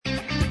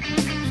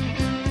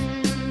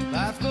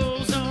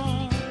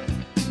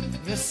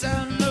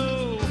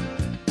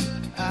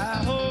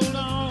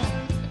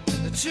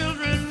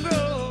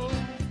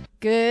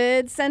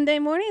Good Sunday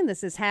morning.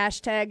 This is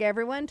Hashtag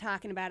Everyone,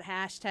 talking about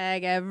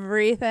hashtag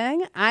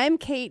everything. I'm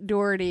Kate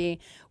Doherty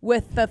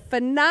with the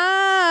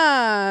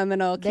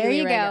phenomenal There Keely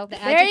you Reagan. go. The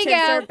There you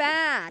adjectives go. are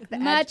back.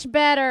 Much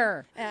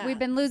better. We've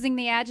been losing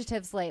the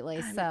adjectives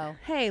lately, so.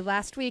 Hey,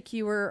 last week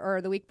you were, or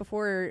the week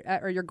before,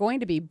 or you're going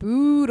to be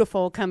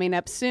beautiful coming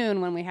up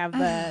soon when we have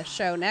the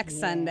show next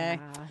Sunday.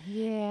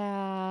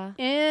 Yeah.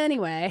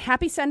 Anyway,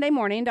 happy Sunday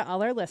morning to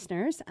all our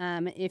listeners.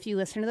 If you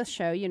listen to the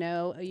show, you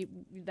know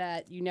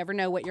that you never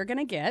know what you're going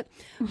to get.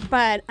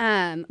 But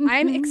I'm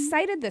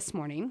excited this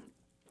morning.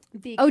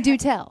 Oh, do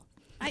tell.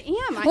 I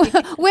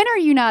am. When are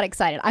you not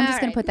excited? I'm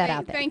just going to put that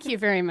out there. Thank you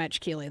very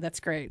much, Keely.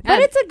 That's great.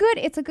 But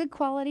it's a good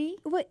quality.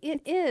 Well,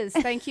 it is.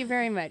 Thank you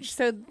very much.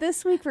 So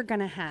this week we're going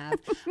to have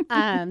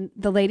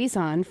the ladies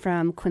on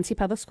from Quincy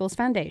Public Schools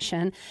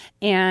Foundation,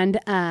 and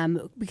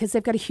because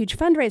they've got a huge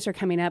fundraiser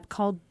coming up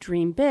called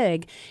Dream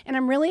Big, and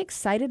I'm really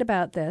excited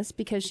about this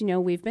because, you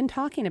know, we've been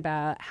talking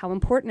about how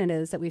important it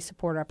is that we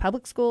support our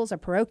public schools, our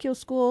parochial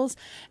schools,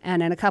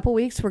 and in a couple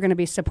weeks we're going to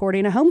be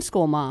supporting a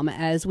homeschool mom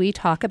as we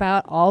talk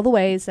about all the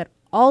ways that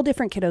all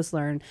different kiddos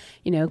learn,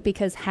 you know,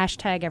 because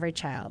hashtag every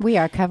child. We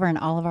are covering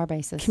all of our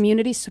bases.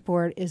 Community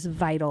support is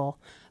vital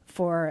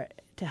to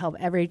help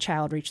every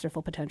child reach their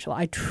full potential.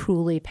 I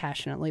truly,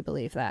 passionately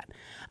believe that.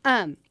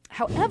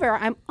 However,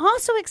 I'm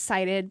also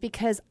excited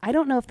because I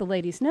don't know if the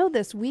ladies know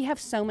this. We have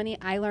so many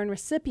iLearn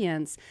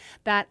recipients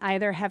that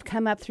either have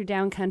come up through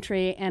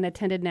Downcountry and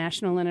attended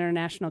national and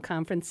international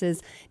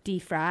conferences. Dee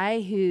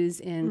Fry, who's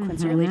in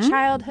Quincy Early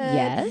Childhood.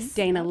 Yes.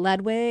 Dana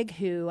Ludwig,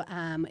 who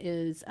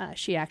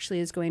she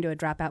actually is going to a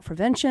dropout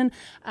prevention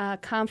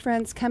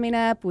conference coming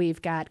up.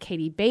 We've got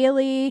Katie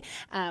Bailey.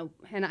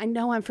 And I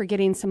know I'm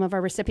forgetting some of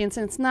our recipients.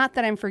 And it's not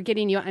that I'm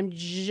forgetting you. I'm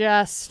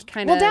just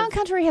kind of... Well,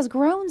 Downcountry has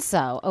grown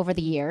so over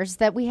the years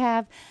that we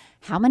have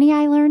how many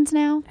iLearns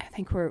now? I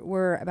think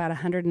we're about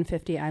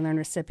 150 iLearn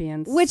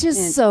recipients. Which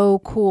is so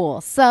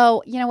cool.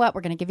 So, you know what?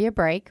 We're going to give you a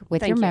break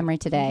with your memory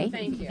today.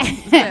 Thank you.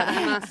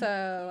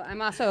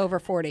 I'm also over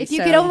 40. If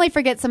you could only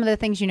forget some of the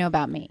things you know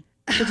about me.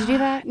 Could you do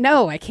that?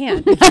 No, I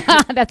can't.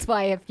 That's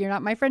why if you're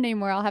not my friend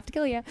anymore, I'll have to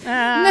kill you.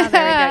 There we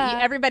go.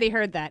 Everybody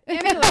heard that.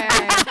 Anyway,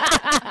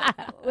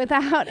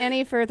 without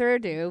any further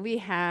ado, we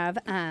have,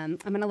 I'm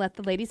going to let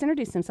the ladies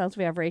introduce themselves.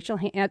 We have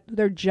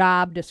their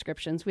job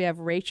descriptions. We have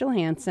Rachel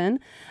Hansen,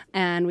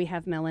 and we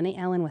have Melanie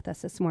Ellen with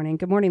us this morning.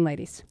 Good morning,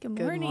 ladies. Good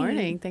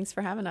morning. Thanks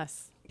for having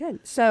us.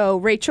 Good. So,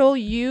 Rachel,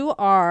 you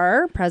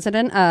are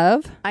president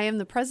of? I am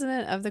the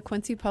president of the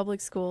Quincy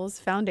Public Schools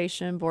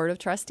Foundation Board of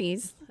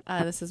Trustees.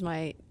 This is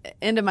my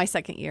end of my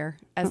second year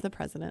as the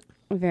president.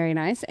 Very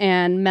nice.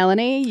 And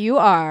Melanie, you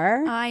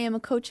are? I am a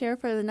co-chair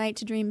for the Night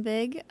to Dream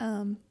Big,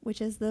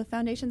 which is the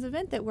foundation's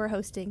event that we're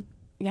hosting.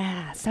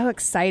 Yeah, so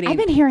exciting. I've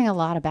been hearing a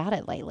lot about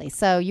it lately,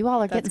 so you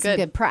all are getting some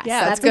good press.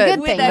 Yeah, that's a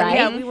good thing, right?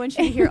 Yeah, we want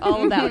you to hear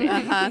all about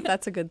it.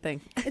 That's a good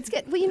thing. It's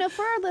good. Well, you know,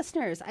 for our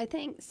listeners, I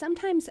think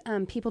sometimes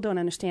people don't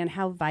understand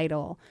how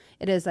vital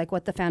it is, like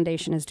what the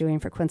foundation is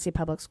doing for Quincy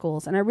Public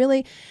Schools. And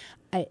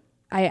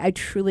I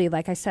truly,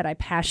 like I said, I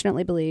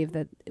passionately believe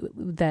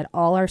that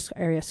all our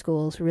area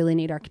schools really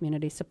need our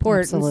community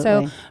support. Absolutely.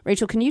 And so,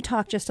 Rachel, can you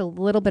talk just a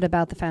little bit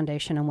about the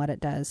foundation and what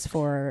it does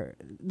for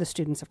the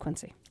students of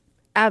Quincy?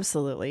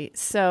 Absolutely.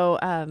 So,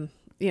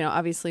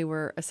 obviously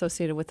we're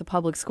associated with the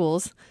public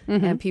schools,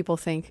 and people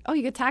think, oh,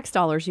 you get tax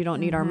dollars, you don't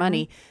need our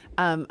money.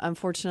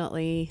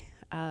 Unfortunately,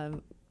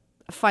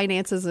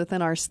 finances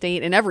within our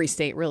state, and every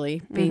state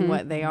really, being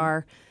what they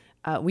are,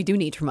 we do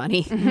need your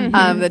money.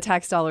 The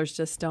tax dollars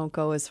just don't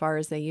go as far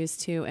as they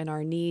used to, and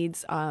our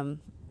needs,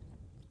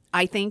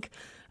 I think,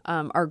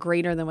 are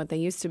greater than what they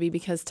used to be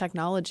because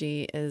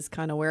technology is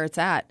kind of where it's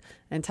at,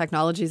 and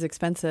technology is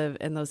expensive,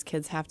 and those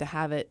kids have to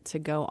have it to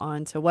go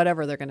on to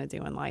whatever they're going to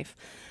do in life.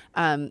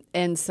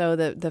 And so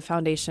the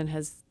foundation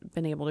has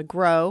been able to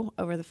grow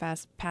over the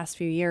past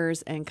few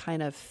years and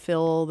kind of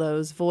fill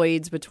those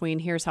voids between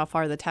here's how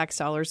far the tax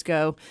dollars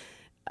go,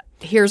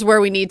 here's where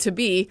we need to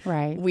be.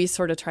 Right. We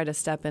sort of try to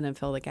step in and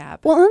fill the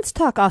gap. Well, let's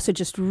talk also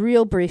just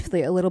real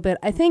briefly a little bit.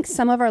 I think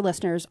some of our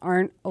listeners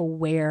aren't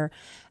aware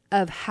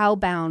of how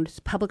bound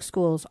public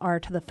schools are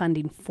to the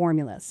funding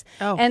formulas.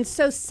 Oh. And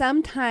so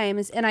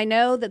sometimes, and I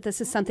know that this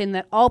is something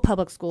that all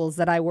public schools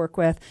that I work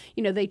with,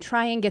 you know, they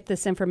try and get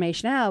this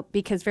information out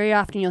because very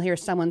often you'll hear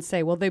someone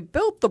say, well, they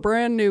built the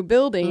brand new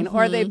building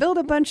or they built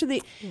a bunch of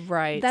the...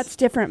 Right. That's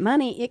different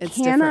money. It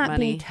cannot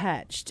be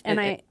touched. And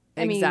I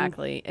mean...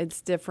 Exactly. It's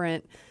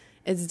different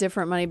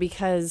money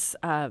because...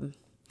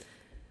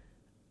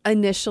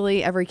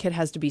 initially, every kid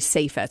has to be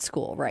safe at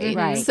school, right?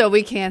 Right. So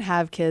we can't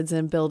have kids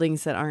in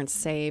buildings that aren't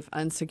safe,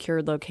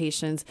 unsecured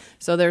locations.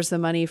 So there's the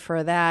money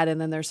for that,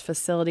 and then there's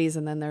facilities,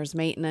 and then there's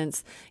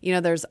maintenance. You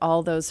know, there's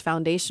all those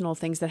foundational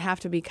things that have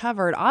to be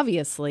covered,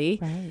 obviously.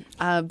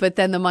 Right. But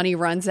then the money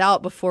runs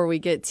out before we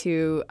get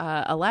to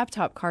a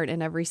laptop cart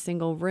in every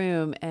single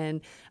room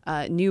and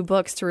new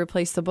books to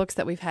replace the books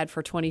that we've had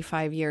for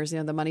 25 years. You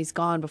know, the money's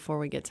gone before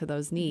we get to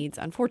those needs,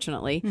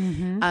 unfortunately.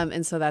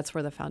 And so that's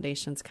where the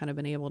foundation's kind of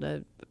been able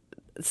to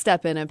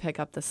step in and pick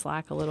up the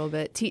slack a little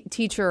bit.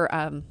 Teacher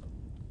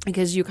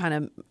because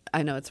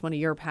I know it's one of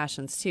your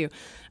passions too.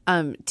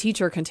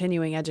 Teacher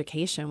continuing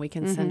education. We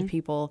can send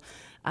people,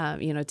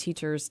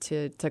 teachers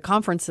to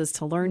conferences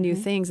to learn new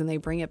things, and they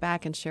bring it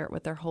back and share it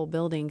with their whole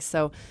building.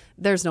 So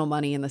there's no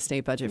money in the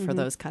state budget for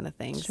those kind of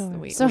things. Sure.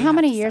 We So how have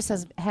many to years step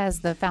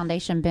has the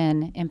foundation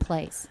been in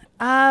place?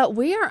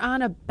 we are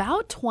on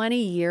about 20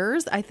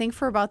 years. I think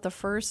for about the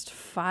first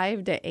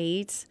 5 to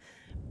 8,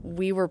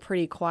 we were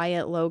pretty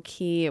quiet, low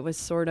key. It was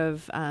sort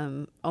of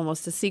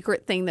almost a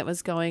secret thing that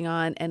was going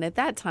on. And at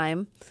that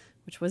time,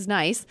 which was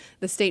nice,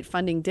 the state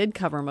funding did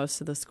cover most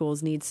of the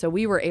school's needs. So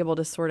we were able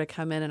to sort of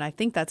come in. And I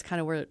think that's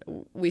kind of where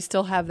we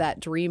still have that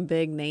Dream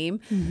Big name,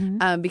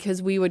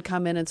 because we would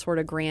come in and sort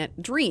of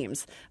grant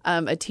dreams.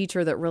 A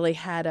teacher that really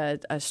had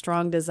a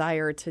strong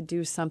desire to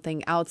do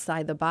something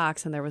outside the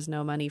box, and there was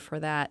no money for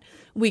that,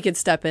 we could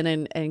step in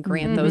and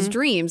grant those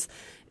dreams.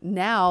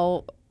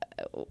 Now,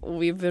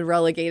 we've been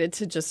relegated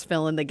to just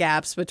fill in the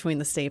gaps between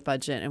the state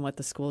budget and what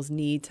the schools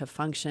need to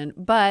function.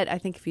 But I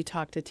think if you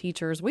talk to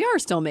teachers, we are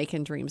still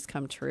making dreams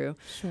come true.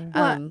 Sure.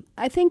 Well,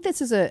 I think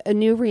this is a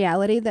new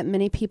reality that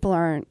many people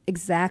aren't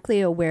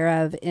exactly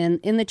aware of in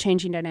the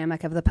changing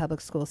dynamic of the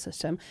public school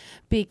system,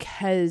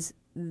 because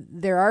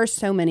there are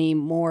so many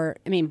more,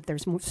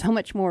 there's so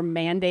much more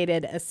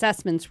mandated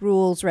assessments,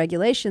 rules,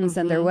 regulations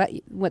than there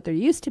what there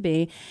used to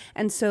be.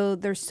 And so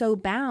they're so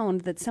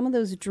bound that some of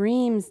those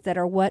dreams that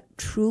are what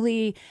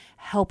truly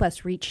help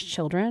us reach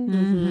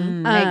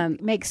children.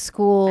 Make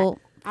school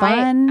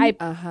fun.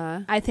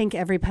 I think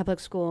every public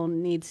school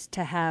needs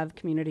to have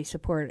community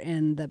support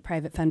in the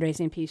private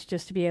fundraising piece,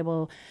 just to be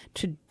able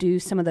to do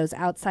some of those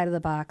outside of the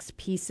box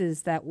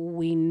pieces that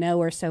we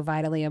know are so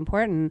vitally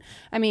important.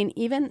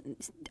 Even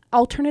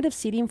alternative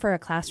seating for a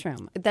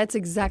classroom. That's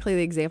exactly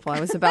the example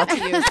I was about to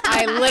use.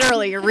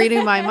 You're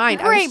reading my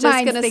mind. I Great was just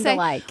minds going to think say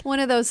alike. one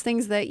of those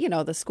things that,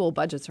 the school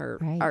budgets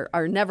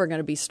are never going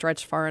to be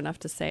stretched far enough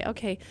to say,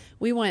 okay,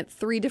 we want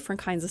 3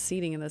 different kinds of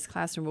seating in this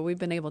classroom, but we've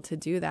been able to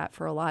do that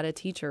for a lot of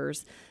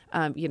teachers.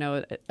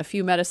 A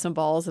few medicine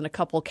balls and a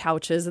couple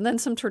couches, and then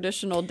some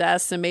traditional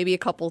desks and maybe a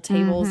couple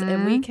tables,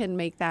 and we can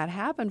make that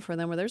happen for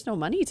them where there's no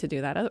money to do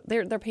that.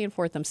 They're paying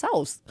for it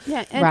themselves.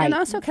 Yeah, and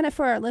also kind of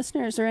for our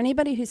listeners or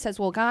anybody who says,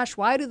 well, gosh,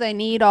 why do they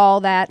need all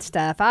that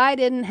stuff? I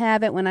didn't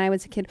have it when I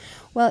was a kid.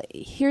 Well,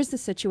 here's the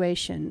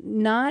situation.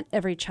 Not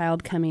every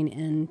child coming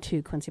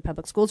into Quincy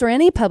Public Schools, or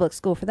any public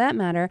school for that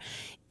matter,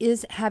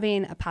 is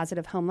having a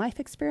positive home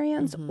life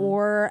experience,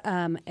 or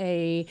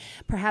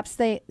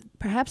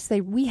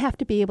we have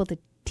to be able to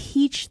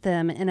teach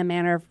them in a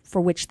manner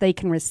for which they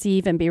can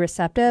receive and be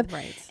receptive.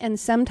 Right. And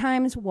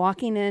sometimes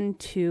walking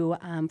into,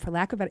 for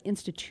lack of an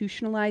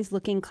institutionalized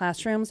looking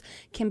classrooms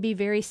can be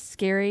very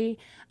scary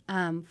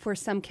for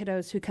some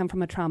kiddos who come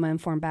from a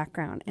trauma-informed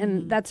background.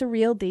 And that's a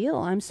real deal.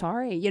 I'm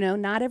sorry.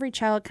 Not every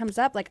child comes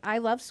up like, I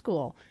love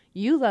school.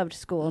 You loved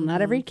school.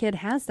 Not every kid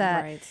has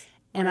that. Right.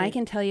 And I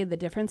can tell you the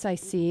difference I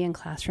see in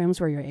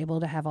classrooms where you're able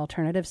to have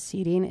alternative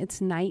seating,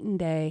 it's night and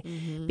day,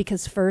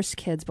 because first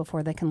kids,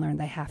 before they can learn,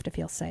 they have to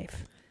feel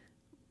safe.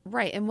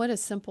 Right. And what a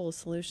simple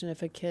solution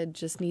if a kid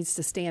just needs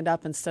to stand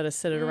up instead of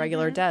sit at a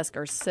regular desk,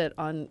 or sit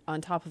on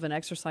top of an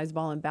exercise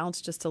ball and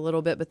bounce just a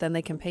little bit, but then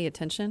they can pay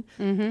attention.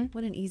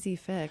 What an easy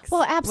fix.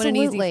 Well, What an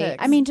easy absolutely.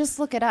 fix. Just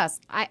look at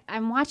us.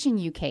 I'm watching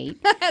you, Kate.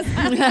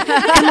 And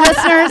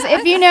listeners,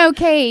 if you know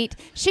Kate,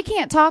 she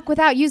can't talk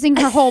without using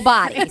her whole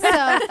body.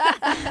 So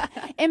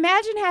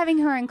imagine having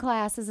her in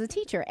class as a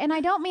teacher. And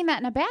I don't mean that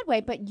in a bad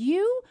way, but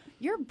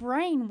your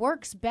brain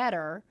works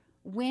better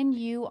when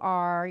you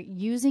are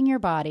using your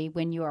body,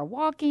 when you are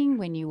walking,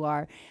 when you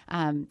are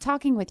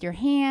talking with your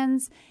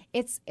hands.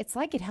 It's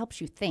like it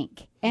helps you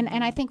think. And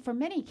I think for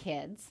many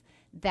kids,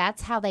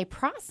 that's how they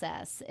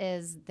process,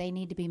 is they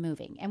need to be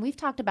moving. And we've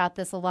talked about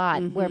this a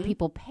lot, where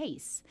people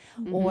pace,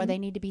 or they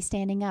need to be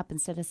standing up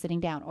instead of sitting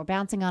down, or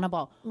bouncing on a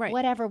ball,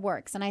 whatever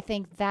works. And I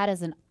think that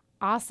is an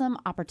awesome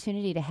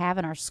opportunity to have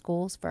in our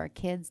schools for our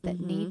kids that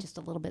need just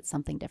a little bit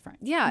something different.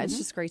 Yeah, it's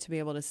just great to be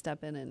able to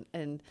step in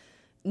and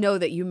know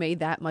that you made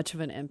that much of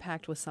an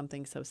impact with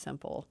something so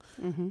simple.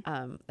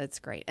 That's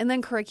great. And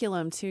then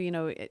curriculum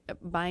too,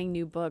 buying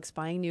new books,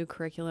 buying new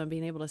curriculum,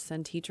 being able to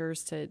send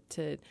teachers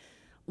to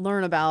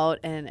learn about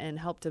and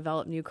help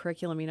develop new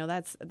curriculum.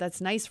 That's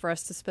nice for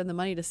us to spend the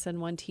money to send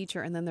one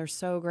teacher, and then they're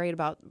so great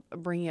about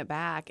bringing it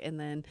back and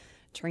then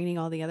training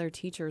all the other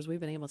teachers.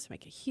 We've been able to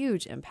make a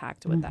huge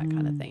impact with that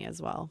kind of thing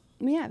as well.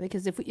 Yeah,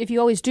 because if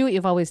you always do what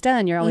you've always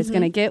done, you're always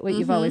going to get what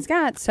you've always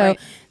got. So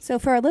so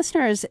for our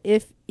listeners,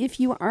 if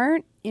you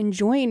aren't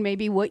enjoying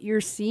maybe what you're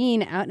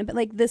seeing out in, but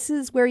like, this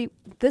is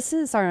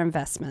our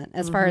investment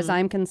as far as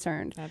I'm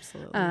concerned.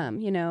 Absolutely.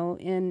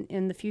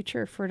 In the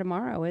future for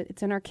tomorrow,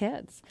 it's in our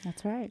kids.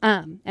 That's right.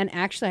 And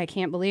actually, I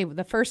can't believe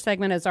the first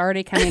segment is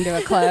already coming to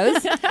a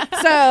close.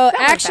 So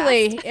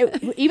actually,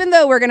 even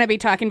though we're going to be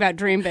talking about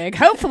Dream Big,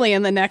 hopefully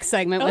in the next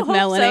segment with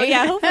Melanie. So,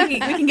 yeah, hopefully we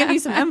can give you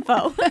some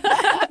info.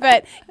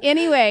 But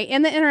anyway,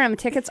 in the interim,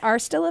 tickets are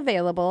still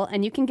available,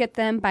 and you can get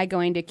them by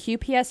going to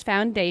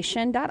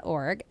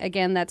qpsfoundation.org.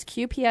 Again, that's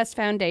qpsfoundation.org.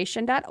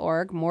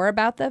 qpsfoundation.org. More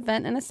about the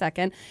event in a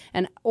second.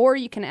 Or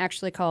you can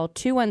actually call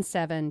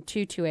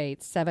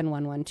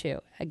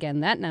 217-228-7112. Again,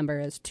 that number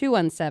is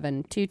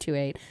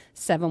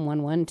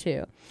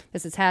 217-228-7112.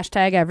 This is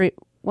Hashtag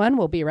Everyone.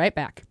 We'll be right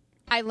back.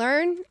 I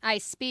learn, I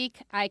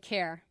speak, I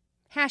care.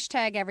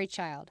 Hashtag Every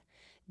Child.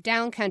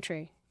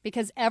 Downcountry,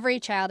 because every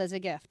child is a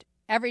gift.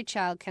 Every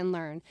child can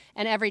learn,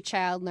 and every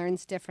child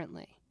learns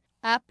differently.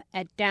 Up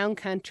at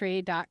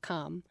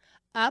downcountry.com.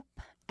 Up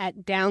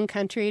at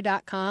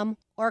downcountry.com,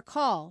 or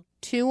call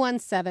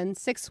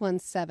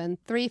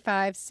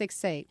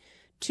 217-617-3568.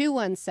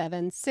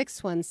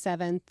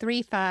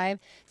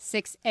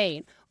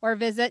 217-617-3568, or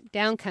visit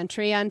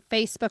Downcountry on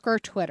Facebook or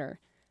Twitter.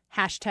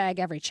 Hashtag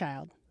Every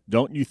Child.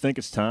 Don't you think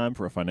it's time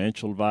for a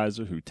financial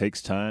advisor who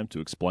takes time to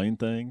explain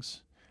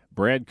things?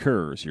 Brad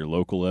Kurz, your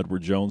local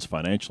Edward Jones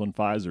financial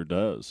advisor,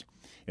 does.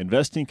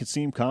 Investing can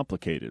seem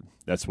complicated.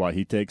 That's why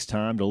he takes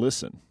time to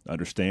listen,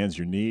 understands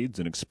your needs,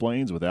 and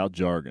explains without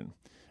jargon.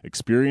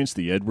 Experience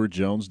the Edward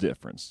Jones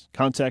difference.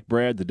 Contact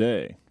Brad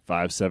today,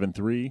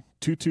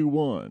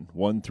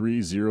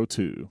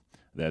 573-221-1302.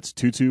 That's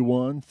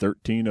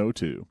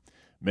 221-1302.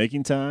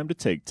 Making time to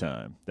take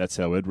time. That's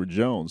how Edward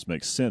Jones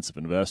makes sense of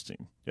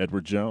investing.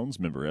 Edward Jones,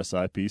 member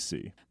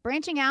SIPC.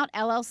 Branching Out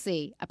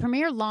LLC, a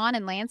premier lawn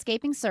and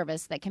landscaping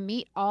service that can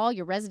meet all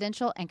your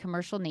residential and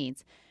commercial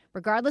needs.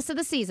 Regardless of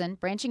the season,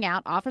 Branching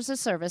Out offers a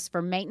service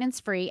for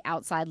maintenance-free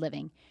outside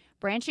living.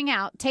 Branching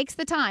Out takes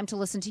the time to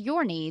listen to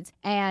your needs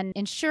and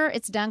ensure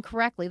it's done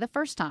correctly the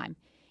first time.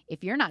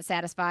 If you're not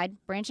satisfied,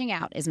 Branching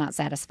Out is not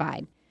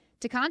satisfied.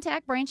 To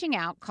contact Branching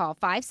Out, call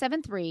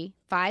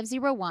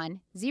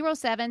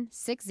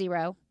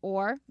 573-501-0760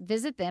 or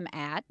visit them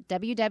at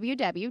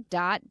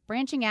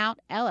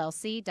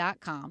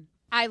www.branchingoutllc.com.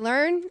 I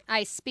learn,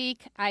 I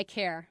speak, I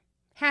care.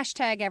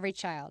 Hashtag Every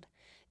Child.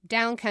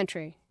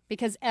 Downcountry,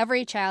 because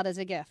every child is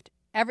a gift.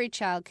 Every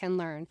child can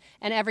learn,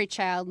 and every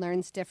child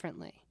learns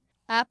differently.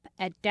 Up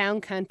at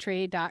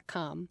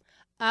downcountry.com.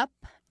 Up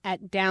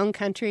at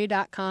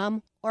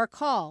downcountry.com, or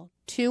call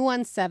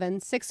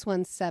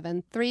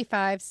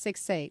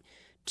 217-617-3568.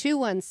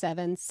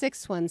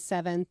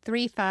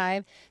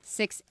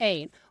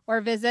 217-617-3568,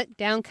 or visit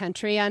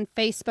Downcountry on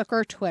Facebook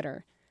or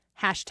Twitter.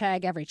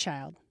 Hashtag Every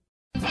Child.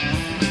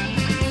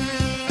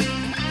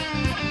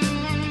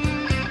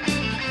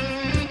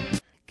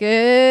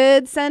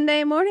 Good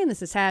Sunday morning.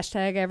 This is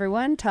Hashtag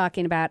Everyone,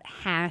 talking about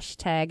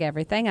hashtag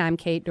everything. I'm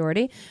Kate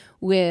Doherty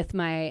with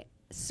my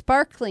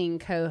sparkling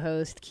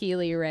co-host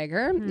Keely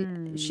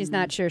Rager. She's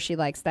not sure she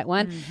likes that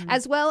one,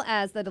 as well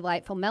as the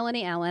delightful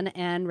Melanie Allen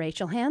and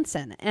Rachel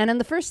Hansen. And in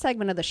the first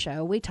segment of the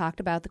show, we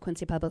talked about the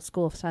Quincy Public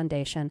Schools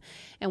Foundation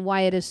and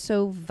why it is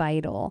so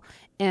vital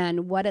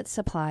and what it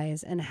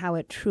supplies and how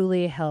it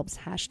truly helps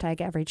hashtag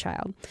every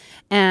child.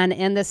 And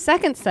in the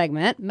second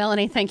segment,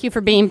 Melanie, thank you for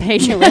being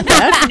patient with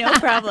us. No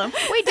problem.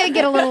 We did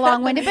get a little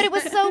long-winded, but it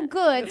was so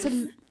good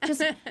to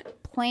just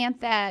plant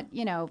that,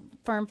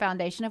 firm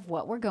foundation of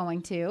what we're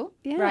going to,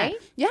 right?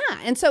 Yeah.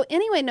 And so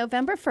anyway,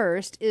 November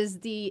 1st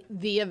is the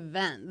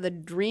event, the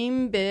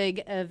Dream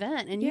Big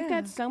event. And you've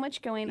got so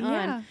much going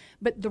on.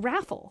 But the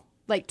raffle,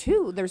 there's a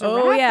raffle.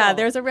 Oh, yeah,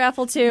 there's a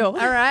raffle, too. All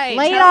right.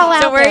 Lay it all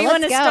out. So where there. you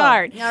want to Let's go.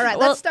 start? All right,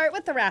 let's start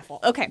with the raffle.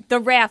 Okay, the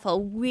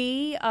raffle.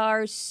 We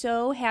are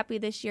so happy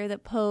this year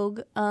that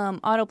Pogue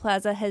Auto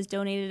Plaza has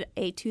donated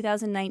a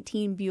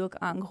 2019 Buick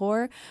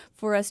Encore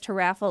for us to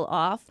raffle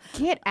off.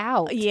 Get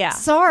out. Yeah.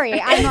 Sorry,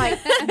 I'm like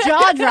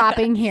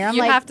jaw-dropping here. I'm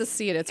You like, have to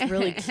see it. It's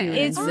really cute.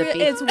 It's and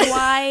zippy. it's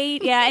white,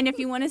 yeah. And if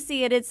you want to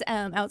see it, it's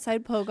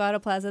outside Pogue Auto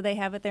Plaza. They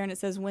have it there, and it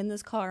says "Win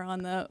this car"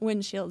 on the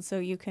windshield, so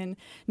you can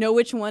know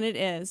which one it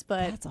is.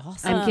 But that's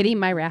awesome. I'm getting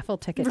my raffle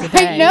ticket Right,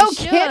 today. no You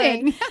should.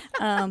 kidding.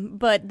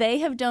 But they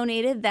have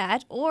donated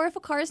that. Or if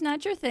a car is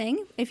not your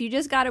thing, if you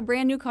just got a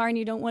brand new car and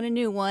you don't want a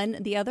new one,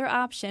 the other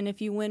option,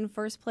 if you win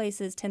first place,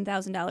 is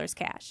 $10,000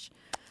 cash.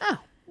 Oh,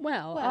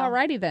 well, all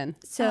righty then.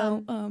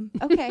 So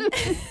Okay.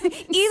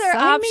 either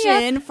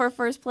option for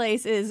first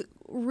place is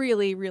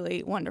really,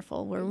 really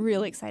wonderful. We're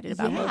really excited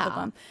about both of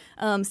them.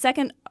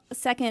 Second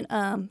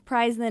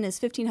prize then is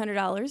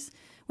 $1,500.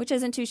 Which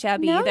isn't too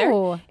shabby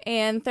either.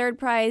 And third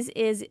prize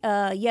is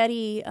a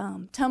Yeti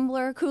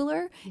tumbler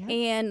cooler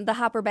and the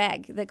hopper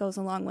bag that goes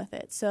along with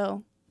it.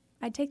 So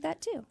I'd take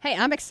that too. Hey,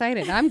 I'm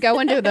excited. I'm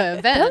going to the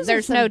event.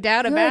 There's no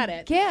doubt about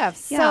it.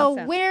 Gifts. Yeah. So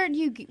So- where do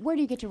you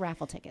get your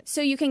raffle tickets? So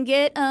you can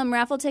get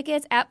raffle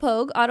tickets at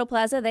Pogue Auto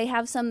Plaza. They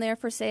have some there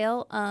for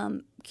sale.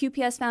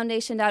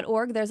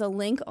 QPSfoundation.org. There's a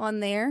link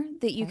on there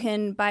that you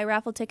can buy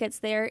raffle tickets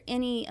there.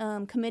 Any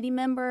committee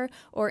member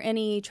or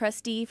any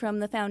trustee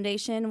from the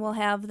foundation will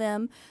have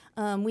them.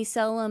 We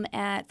sell them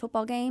at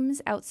football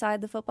games,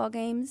 outside the football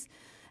games.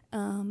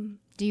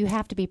 Do you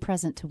have to be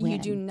present to win? You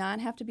do not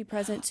have to be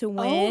present to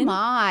Oh win.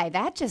 my,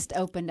 that just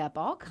opened up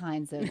all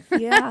kinds of.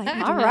 Yeah, you do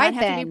All not right,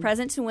 have to then. be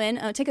present to win.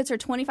 Tickets are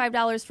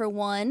 $25 for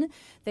one.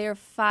 They are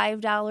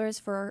 $5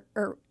 for,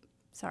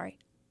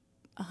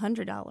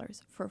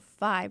 $100 for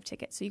 5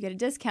 tickets. So you get a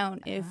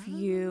discount if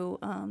you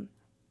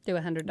Do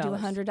 $100. do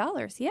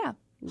 $100. Yeah.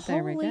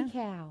 There we Holy go.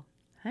 cow.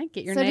 Hey,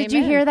 get your So name did you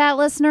in. hear that,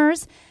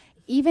 listeners?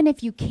 even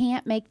if you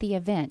can't make the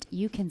event,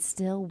 you can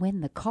still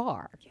win the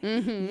car.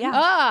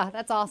 Yeah.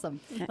 That's awesome.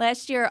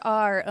 Last year,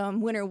 our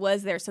winner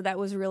was there, so that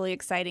was really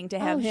exciting to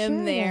have him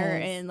sure there,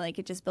 was. and like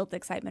it just built the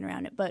excitement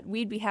around it. But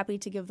we'd be happy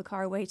to give the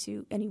car away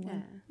to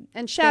anyone.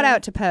 And shout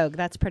out to Pogue.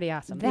 That's pretty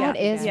awesome. That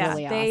is Yeah,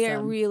 really they are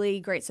awesome. really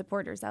great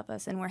supporters of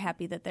us, and we're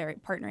happy that they're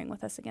partnering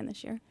with us again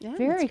this year. Yeah,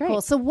 Very that's great.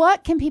 cool. So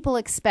what can people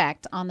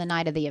expect on the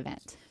night of the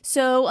event?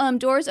 So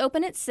doors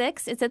open at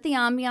 6. It's at the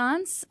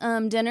Ambiance.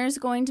 Dinner's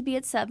going to be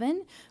at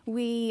 7.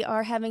 We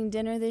are having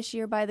dinner this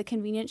year by the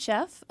Convenient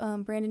Chef.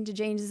 Brandon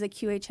DeJanes is a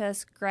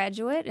QHS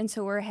graduate, and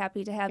so we're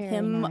happy to have Very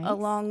him nice.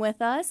 along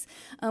with us.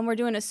 We're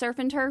doing a surf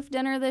and turf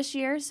dinner this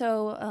year,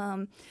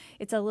 so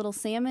it's a little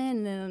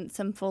salmon and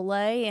some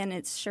filet, and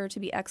it's sure to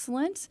be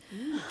excellent.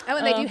 Oh,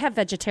 and they do have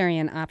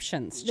vegetarian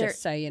options, there-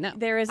 just so you know.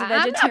 There is a I'm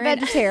not vegetarian.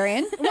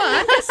 vegetarian. Well,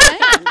 I'm just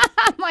saying.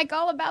 I'm like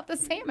all about the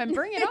salmon.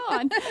 Bring it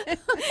on.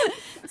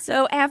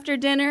 So after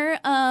dinner,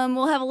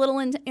 we'll have a little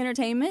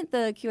entertainment.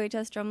 The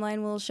QHS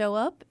Drumline will show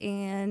up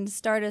and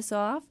start us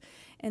off,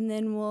 and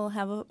then we'll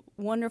have a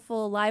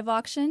wonderful live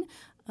auction.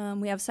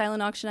 We have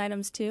silent auction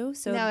items too.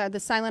 So Now, are the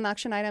silent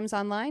auction items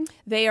online?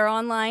 they are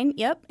online,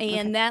 yep.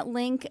 And that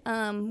link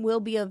will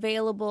be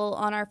available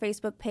on our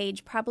Facebook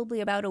page probably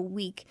about a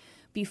week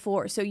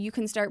before. So you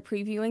can start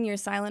previewing your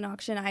silent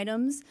auction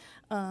items,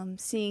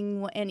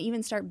 seeing and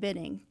even start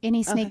bidding.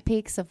 Any sneak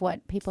peeks of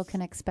what people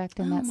can expect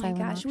in that Oh my silent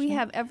gosh, auction? we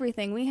have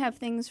everything. We have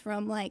things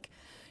from like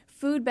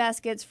food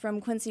baskets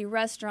from Quincy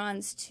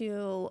restaurants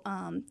to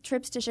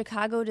trips to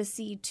Chicago to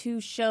see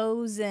 2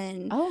 shows,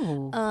 and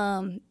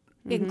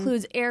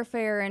includes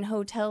airfare and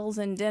hotels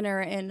and dinner,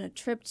 and a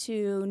trip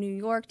to New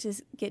York to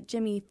get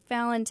Jimmy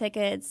Fallon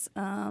tickets.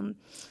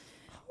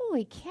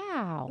 Holy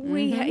cow.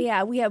 We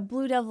have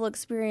Blue Devil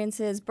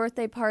experiences,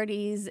 birthday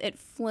parties at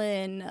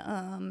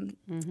Flynn.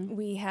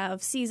 We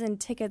have season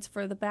tickets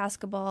for the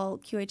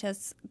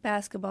QHS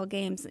basketball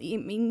games. I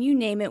mean, you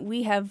name it,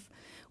 we have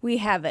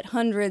it.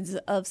 Hundreds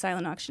of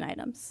silent auction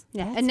items.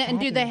 Yeah. And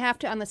do they have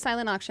to, on the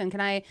silent auction,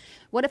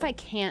 what if I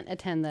can't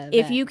attend the event?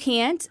 If you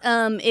can't,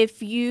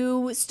 if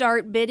you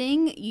start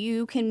bidding,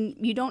 you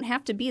don't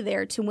have to be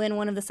there to win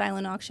one of the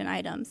silent auction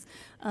items.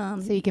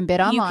 So you can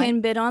bid online. You can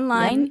bid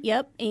online,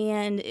 yep.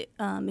 And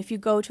if you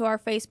go to our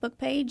Facebook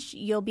page,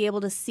 you'll be able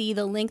to see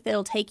the link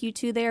that'll take you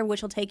to there,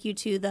 which will take you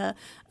to the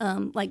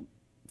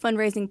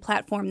fundraising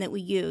platform that we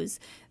use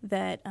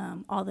that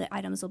all the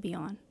items will be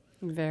on.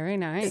 Very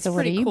nice. So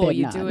what are Pretty you cool.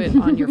 bidding You on? do it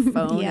on your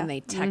phone, Yeah. and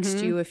they text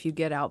you if you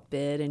get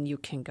outbid, and you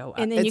can go up.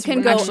 And then you It's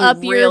can go actually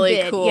up your really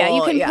bid. Cool. Yeah,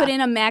 you can put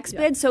in a max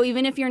bid. So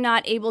even if you're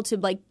not able to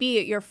be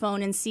at your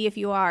phone and see if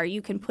you are,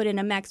 you can put in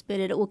a max bid.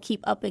 It will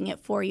keep upping it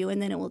for you,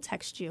 and then it will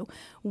text you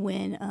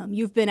when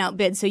you've been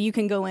outbid. So you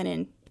can go in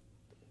and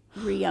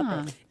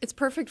re-up it. It's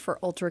perfect for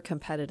ultra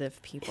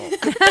competitive people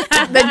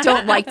that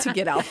don't like to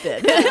get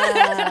outbid.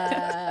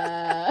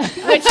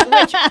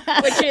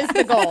 which is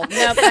the goal.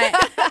 Nope.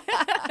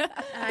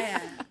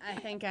 I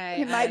think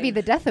It might be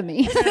the death of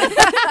me.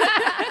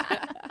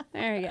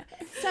 There you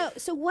go.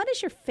 So what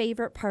is your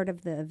favorite part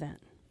of the event?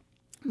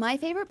 My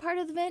favorite part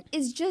of the event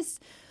is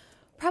just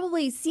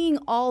probably seeing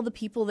all the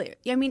people there.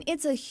 I mean,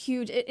 it's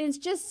it's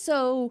just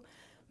so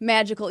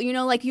magical. You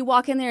know, like you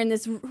walk in there and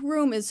this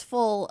room is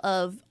full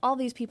of all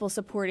these people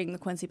supporting the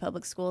Quincy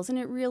Public Schools. And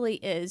it really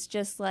is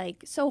just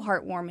like so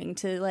heartwarming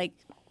to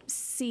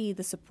see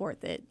the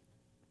support that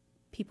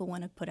people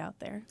want to put out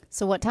there.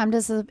 So what time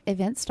does the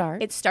event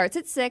start? It starts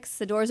at 6.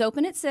 The doors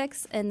open at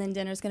 6, and then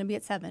dinner's going to be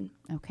at 7.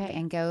 Okay,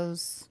 and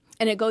goes...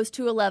 And it goes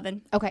to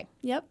 11. Okay.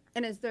 Yep.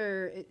 And is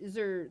there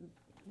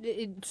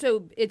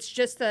so it's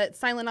just the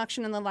silent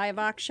auction and the live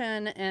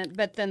auction,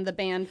 but then the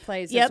band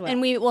plays as Yep, well.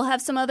 and we will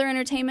have some other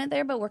entertainment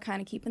there, but we're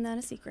kind of keeping that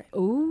a secret.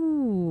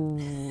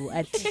 Ooh,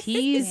 a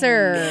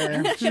teaser.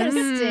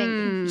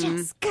 Interesting.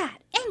 Just got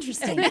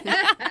interesting.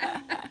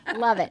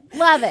 Love it.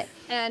 Love it.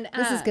 And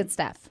This is good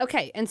stuff.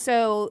 Okay, and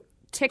so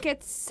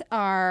tickets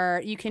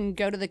you can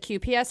go to the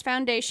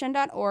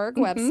qpsfoundation.org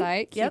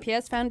website, Yep.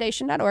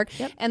 qpsfoundation.org,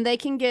 and they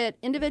can get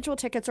individual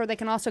tickets, or they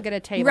can also get a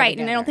table Right,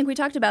 together. and I don't think we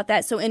talked about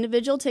that. So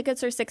individual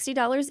tickets are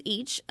 $60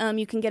 each.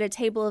 You can get a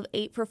table of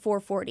 8 for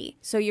 $4.40.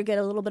 So you get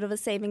a little bit of a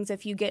savings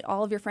if you get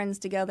all of your friends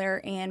together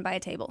and buy a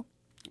table.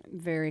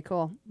 Very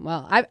cool.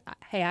 Well,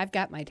 I've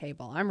got my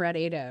table. I'm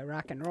ready to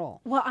rock and roll.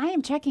 Well, I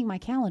am checking my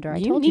calendar. I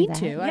You told need you that.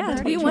 to. I've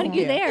already we told want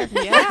you there.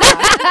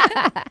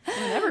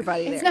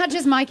 Everybody there. It's not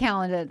just my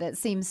calendar that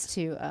seems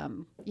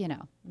to,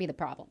 be the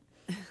problem.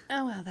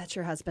 Oh, well, that's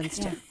your husband's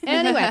too.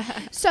 Anyway,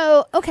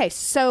 so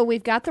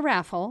we've got the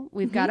raffle.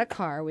 We've got a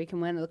car. We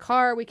can win the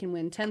car. We can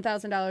win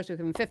 $10,000. We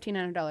can win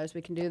 $1,500.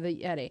 We can do the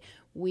Yeti.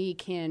 We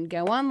can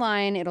go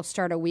online. It'll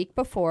start a week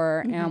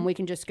before. We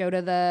can just go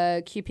to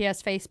the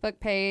QPS Facebook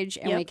page,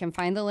 and we can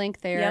find the link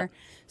there. Yep.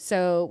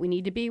 So we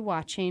need to be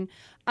watching.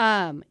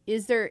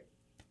 Is there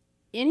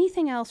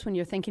anything else when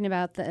you're thinking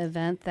about the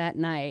event that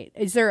night?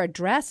 Is there a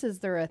dress? Is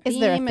there a theme? Is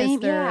there a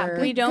theme? Yeah,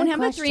 We don't Good have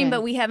a question. theme,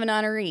 but we have an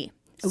honoree.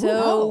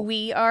 So Ooh.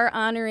 we are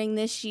honoring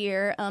this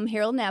year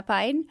Harold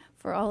Napide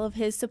for all of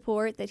his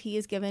support that he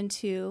has given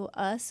to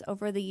us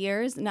over the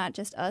years, not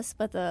just us,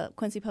 but the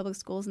Quincy Public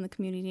Schools and the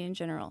community in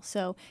general.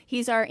 So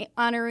he's our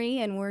honoree,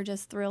 and we're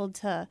just thrilled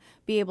to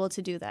be able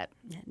to do that.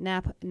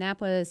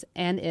 Nap was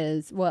and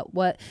is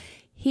what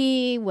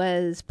he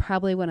was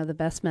probably one of the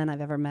best men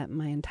I've ever met in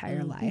my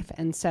entire life.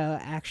 And so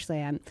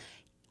actually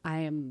I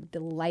am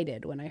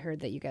delighted when I heard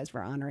that you guys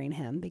were honoring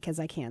him, because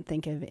I can't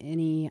think of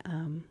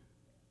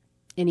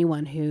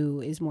anyone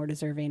who is more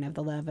deserving of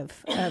the love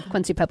of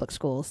Quincy Public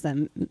Schools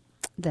than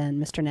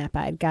Mr.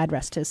 Napide. God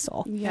rest his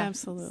soul. Yeah,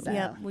 absolutely. So,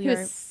 Yeah, he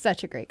was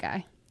such a great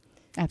guy.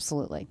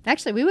 Absolutely.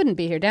 Actually, we wouldn't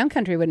be here.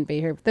 Downcountry wouldn't be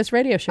here. This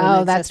radio show. Oh,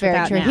 wouldn't that's exist very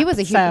without true. Nap. He was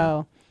a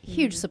huge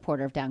huge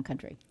supporter of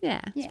Downcountry. Yeah,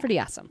 it's pretty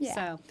awesome. Yeah.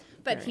 So,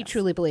 but Very he awesome.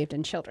 truly believed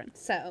in children.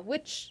 So,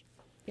 which,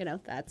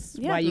 that's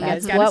Yeah, why you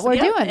That's guys got what us we're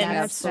together. doing. And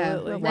That's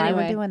absolutely. why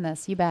Anyway. we're doing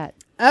this. You bet.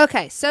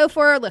 Okay, so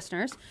for our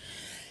listeners,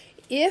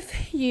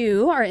 if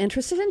you are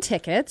interested in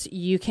tickets,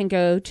 you can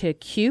go to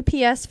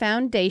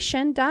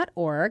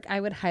qpsfoundation.org.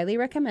 I would highly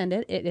recommend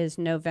it. It is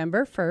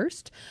November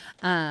 1st.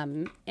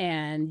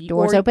 And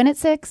Doors open at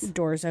 6.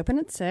 Doors open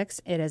at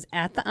 6. It is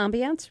at the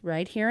Ambiance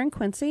right here in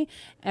Quincy.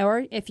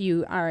 Or if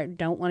you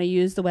don't want to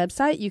use the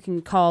website, you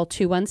can call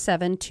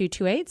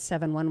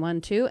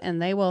 217-228-7112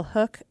 and they will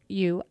hook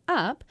you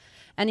up.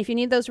 And if you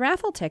need those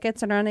raffle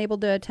tickets and are unable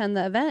to attend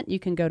the event, you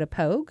can go to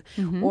Pogue,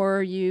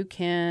 or you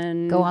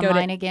can Go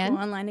online Go again.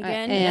 online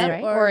again. and,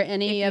 yep, or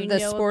any if of you the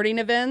know- sporting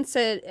events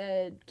at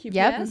QPS,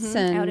 Yep.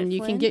 Out at and you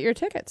can Flynn. get your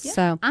tickets.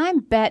 So I'm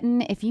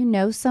betting if you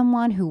know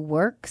someone who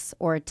works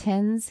or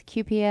attends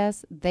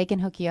QPS, they can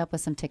hook you up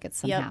with some tickets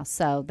somehow. Yep.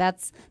 So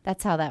that's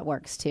how that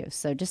works too.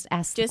 So just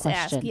ask Just the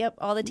ask. question. Yep,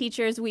 all the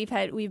teachers we've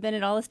been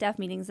at all the staff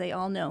meetings. They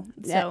all know.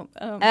 So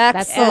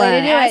That's the way to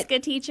excellent. do it. ask a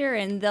teacher,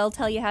 and they'll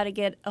tell you how to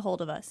get a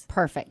hold of us.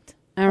 Perfect.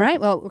 All right.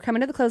 Well, we're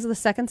coming to the close of the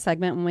second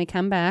segment. When we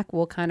come back,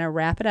 we'll kind of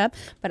wrap it up.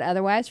 But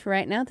otherwise, for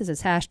right now, this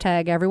is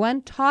hashtag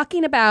everyone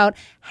talking about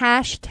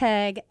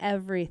hashtag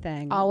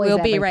everything. Always we'll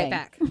be right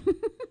everything. back.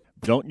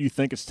 Don't you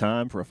think it's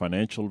time for a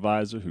financial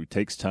advisor who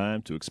takes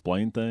time to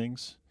explain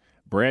things?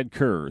 Brad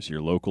Kurz,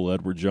 your local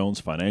Edward Jones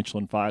financial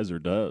advisor,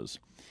 does.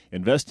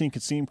 Investing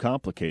can seem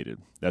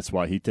complicated. That's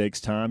why he takes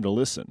time to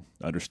listen,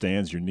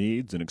 understands your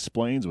needs, and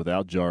explains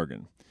without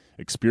jargon.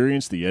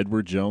 Experience the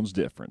Edward Jones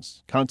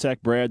difference.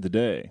 Contact Brad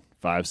today,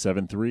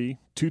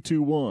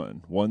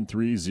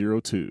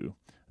 573-221-1302.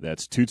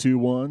 That's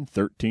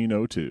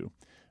 221-1302.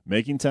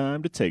 Making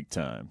time to take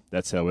time.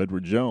 That's how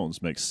Edward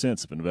Jones makes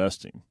sense of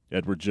investing.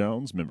 Edward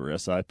Jones, member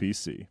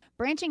SIPC.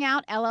 Branching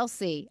Out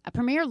LLC, a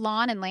premier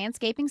lawn and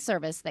landscaping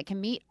service that can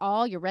meet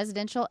all your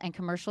residential and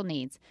commercial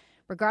needs.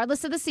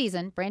 Regardless of the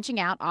season, Branching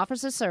Out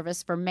offers a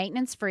service for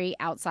maintenance-free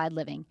outside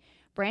living.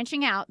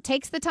 Branching Out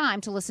takes the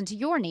time to listen to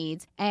your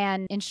needs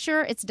and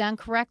ensure it's done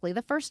correctly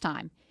the first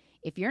time.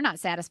 If you're not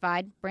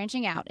satisfied,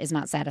 Branching Out is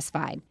not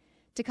satisfied.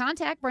 To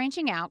contact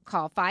Branching Out,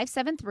 call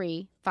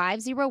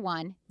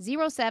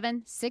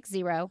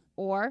 573-501-0760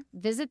 or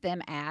visit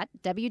them at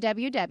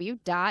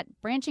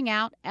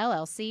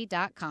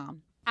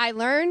www.branchingoutllc.com. I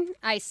learn,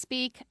 I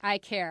speak, I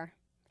care.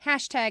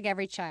 Hashtag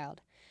every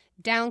child.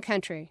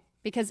 Downcountry,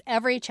 because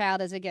every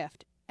child is a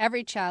gift.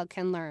 Every child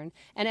can learn,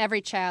 and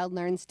every child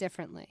learns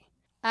differently.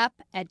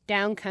 Up at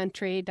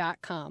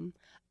downcountry.com.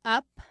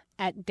 Up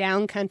at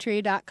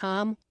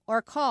downcountry.com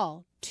or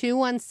call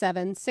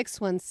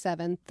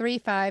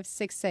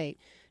 217-617-3568.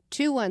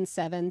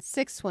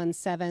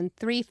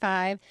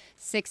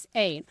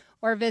 217-617-3568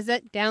 or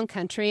visit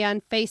Downcountry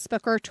on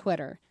Facebook or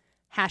Twitter.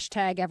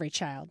 Hashtag every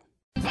child.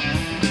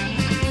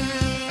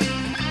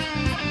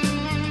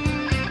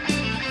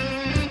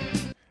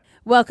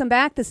 Welcome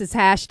back. This is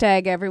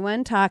hashtag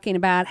everyone talking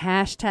about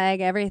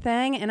hashtag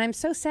everything. And I'm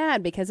so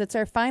sad because it's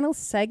our final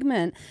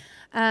segment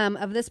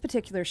of this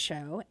particular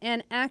show.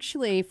 And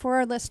actually, for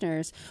our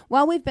listeners,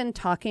 while we've been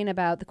talking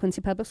about the Quincy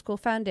Public School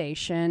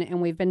Foundation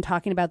and we've been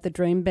talking about the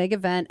Dream Big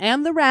event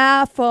and the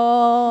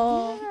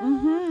raffle,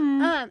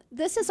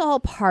 this is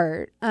all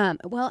part, and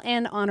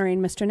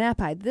honoring Mr.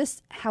 Napide.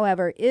 This,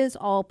 however, is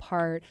all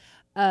part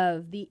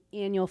of the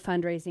annual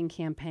fundraising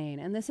campaign.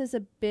 And this is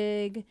a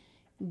big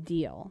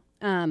deal.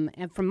 And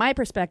from my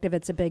perspective,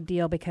 it's a big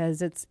deal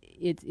because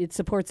it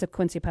supports the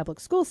Quincy public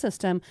school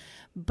system.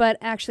 But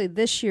actually,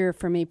 this year,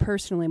 for me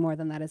personally, more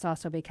than that, is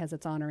also because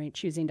it's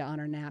choosing to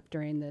honor Nap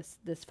during this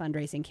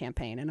fundraising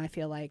campaign. And I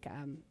feel like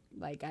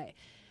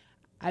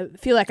I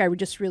feel like I would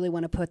just really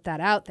want to put that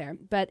out there.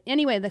 But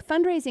anyway, the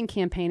fundraising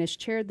campaign is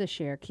chaired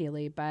this year,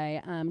 Keely,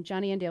 by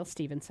Johnny and Dale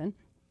Stevenson.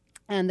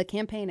 And the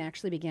campaign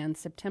actually began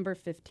September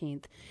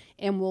 15th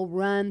and will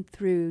run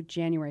through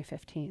January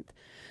 15th.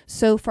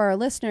 So for our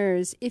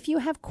listeners, if you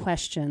have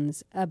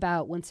questions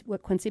about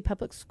what Quincy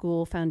Public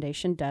School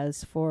Foundation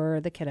does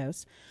for the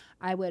kiddos,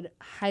 I would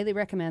highly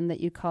recommend that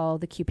you call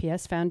the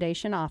QPS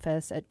Foundation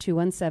office at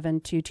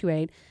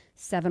 217-228-7112.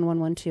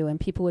 7112, and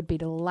people would be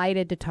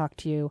delighted to talk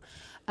to you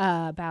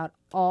about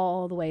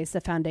all the ways the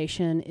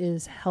foundation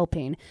is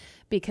helping,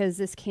 because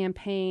this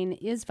campaign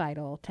is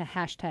vital to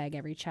hashtag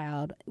every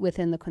child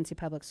within the Quincy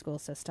Public School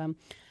system.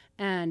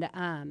 And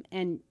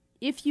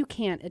if you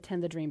can't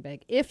attend the Dream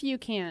Big, if you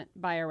can't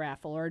buy a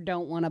raffle or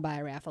don't want to buy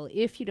a raffle,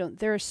 if you don't,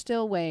 there are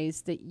still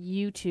ways that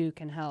you too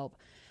can help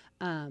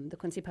the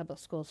Quincy Public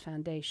Schools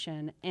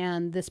Foundation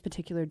and this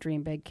particular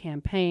Dream Big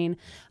campaign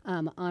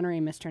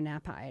honoring Mr.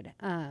 Napide.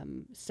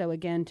 So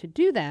again, to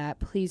do that,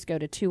 please go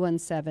to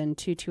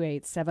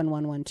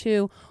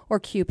 217-228-7112 or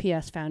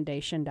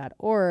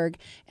qpsfoundation.org.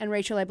 And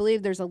Rachel, I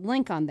believe there's a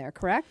link on there,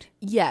 correct?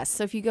 Yes.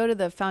 So if you go to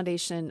the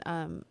foundation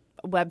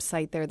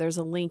website there's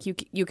a link.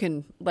 You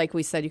can, like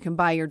we said, you can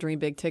buy your Dream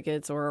Big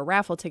tickets or a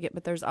raffle ticket,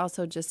 but there's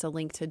also just a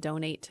link to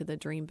donate to the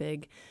Dream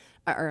Big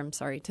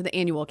to the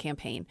annual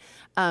campaign.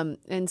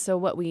 And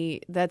so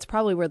that's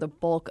probably where the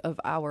bulk of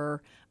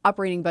our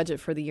operating budget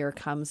for the year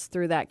comes,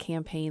 through that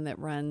campaign that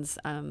runs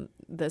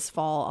this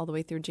fall all the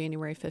way through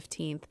January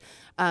 15th.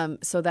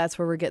 So that's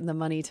where we're getting the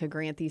money to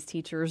grant these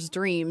teachers'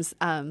 dreams.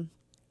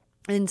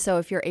 And so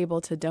if you're able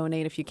to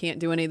donate, if you can't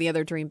do any of the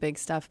other Dream Big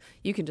stuff,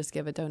 you can just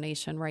give a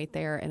donation right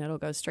there and it'll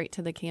go straight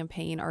to the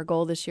campaign. Our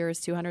goal this year is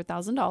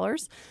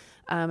 $200,000.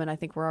 And I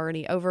think we're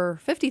already over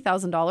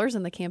 $50,000,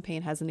 and the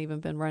campaign hasn't even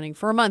been running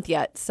for a month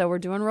yet. So we're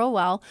doing real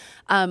well.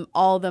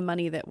 All the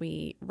money that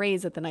we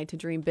raise at the Night to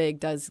Dream Big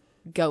does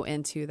go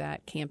into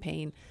that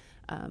campaign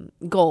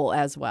goal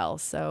as well.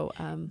 So,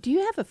 do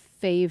you have a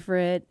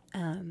favorite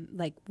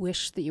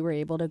wish that you were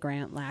able to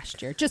grant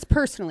last year? Just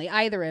personally,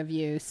 either of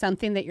you,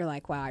 something that you're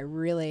like, wow,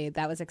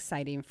 that was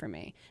exciting for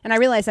me. And I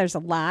realize there's a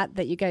lot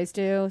that you guys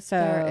do. So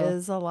there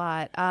is a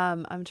lot.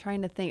 I'm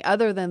trying to think,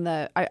 other than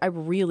I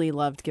really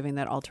loved giving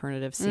that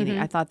alternative seating.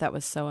 I thought that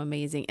was so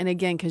amazing. And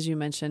again, because you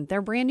mentioned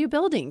they're brand new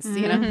buildings,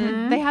 you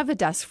know, they have a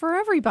desk for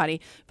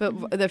everybody.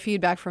 But the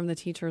feedback from the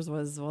teachers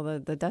was, well,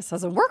 the desk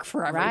doesn't work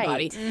for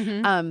everybody.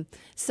 Right.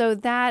 So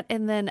that,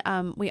 and then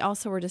we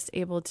also were just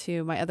able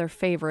to, my other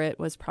favorite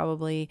was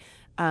probably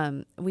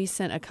we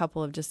sent a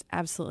couple of just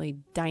absolutely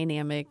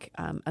dynamic,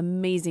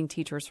 amazing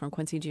teachers from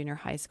Quincy Junior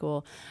High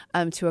School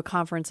to a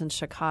conference in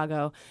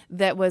Chicago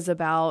that was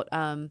about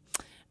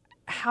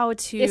how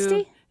to...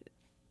 ISTE?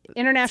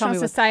 International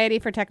Society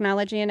for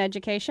Technology and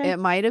Education? It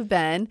might have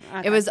been.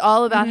 Okay. It was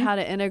all about how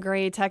to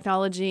integrate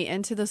technology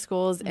into the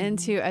schools,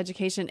 into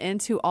education,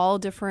 into all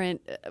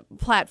different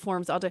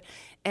platforms.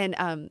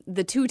 And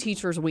the two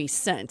teachers we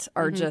sent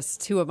are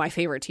just two of my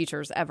favorite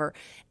teachers ever.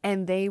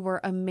 And they were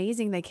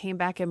amazing. They came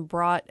back and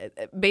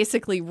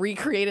basically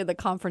recreated the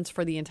conference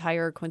for the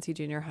entire Quincy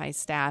Junior High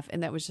staff.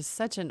 And that was just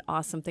such an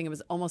awesome thing. It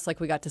was almost like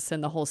we got to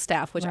send the whole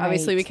staff, which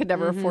obviously we could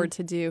never afford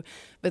to do.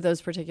 But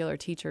those particular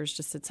teachers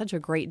just did such a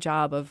great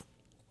job of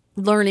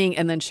learning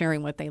and then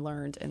sharing what they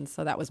learned. And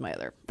so that was my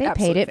other They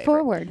paid it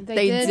forward.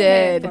 They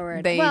did.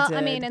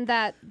 I mean,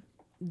 and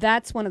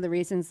that's one of the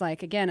reasons,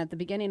 like, again, at the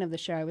beginning of the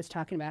show, I was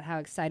talking about how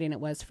exciting it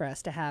was for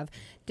us to have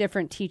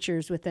different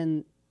teachers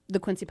within the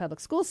Quincy Public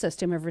School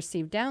System have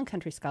received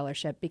Downcountry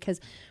Scholarship, because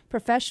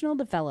professional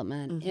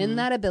development in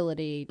that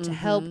ability to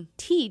help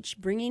teach,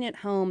 bringing it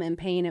home and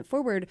paying it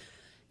forward.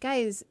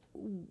 Guys,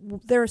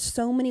 there are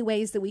so many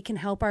ways that we can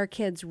help our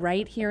kids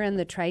right here in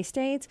the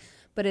Tri-States,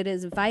 but it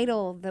is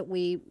vital that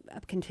we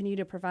continue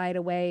to provide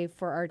a way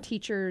for our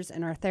teachers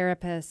and our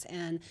therapists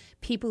and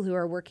people who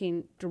are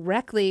working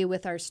directly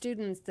with our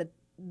students, that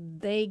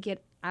they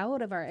get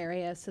out of our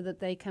area so that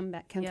they come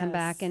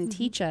back and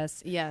teach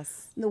us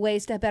the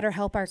ways to better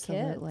help our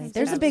kids.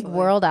 There's a big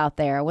world out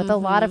there with a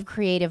lot of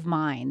creative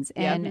minds.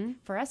 And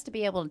for us to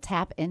be able to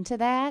tap into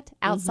that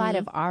outside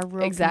of our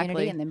rural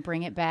community and then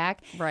bring it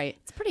back,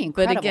 it's pretty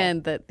incredible. But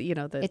again, the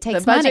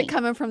budget money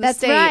coming from the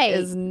state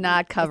is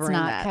not covering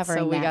that.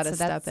 So we got to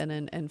step in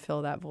and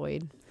fill that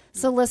void.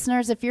 So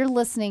listeners, if you're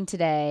listening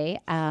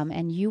today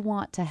and you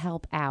want to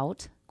help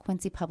out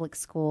Quincy Public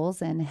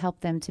Schools and help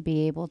them to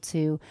be able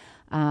to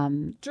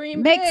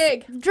dream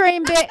big.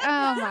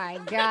 Oh my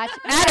gosh.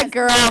 Atta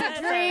girl.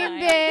 Dream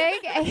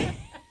big.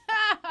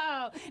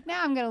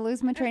 Now I'm going to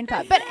lose my train of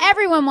thought. But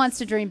everyone wants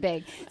to dream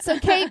big. So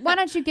Kate, why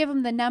don't you give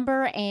them the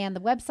number and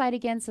the website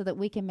again so that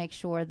we can make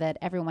sure that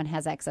everyone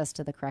has access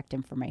to the correct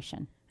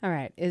information. All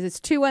right. It's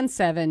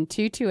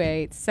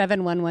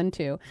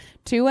 217-228-7112.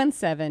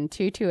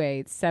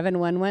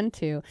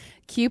 217-228-7112.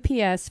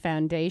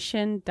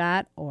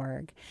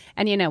 qpsfoundation.org.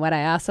 And you know what?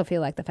 I also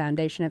feel like the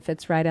foundation, it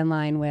fits right in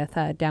line with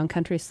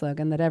Downcountry's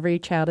slogan that every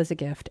child is a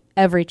gift,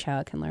 every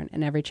child can learn,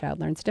 and every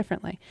child learns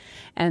differently.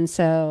 And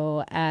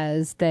so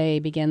as they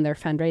begin their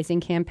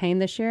fundraising campaign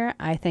this year,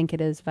 I think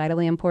it is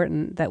vitally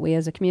important that we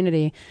as a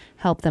community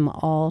help them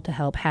all to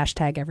help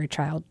hashtag every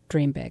child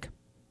dream big.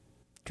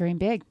 Dream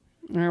big.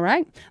 All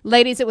right.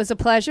 Ladies, it was a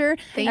pleasure.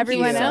 Thank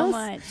Everyone you else, so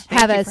much.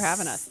 Thank you for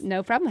having us.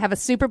 No problem. Have a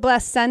super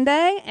blessed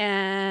Sunday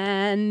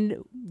and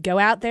go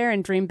out there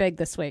and dream big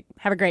this week.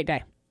 Have a great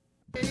day.